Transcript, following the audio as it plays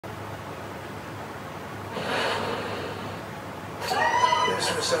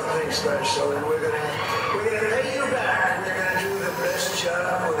Christmas something special, and we're gonna pay you back. We're gonna do the best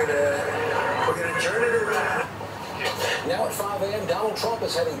job. We're gonna turn it around. Now at 5 a.m., Donald Trump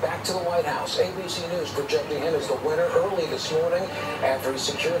is heading back to the White House. ABC News projecting him as the winner early this morning after he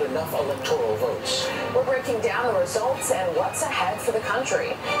secured enough electoral votes. We're breaking down the results and what's ahead for the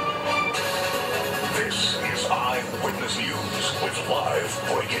country. This is Eyewitness News with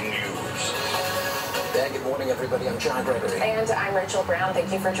live breaking news. And good morning, everybody. I'm John Gregory. And I'm Rachel Brown.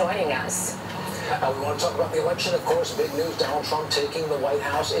 Thank you for joining us. We want to talk about the election, of course. Big news, Donald Trump taking the White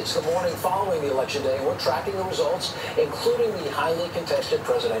House. It's the morning following the election day, and we're tracking the results, including the highly contested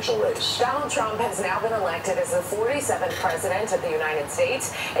presidential race. Donald Trump has now been elected as the 47th president of the United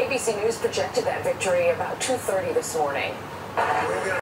States. ABC News projected that victory about 2:30 this morning.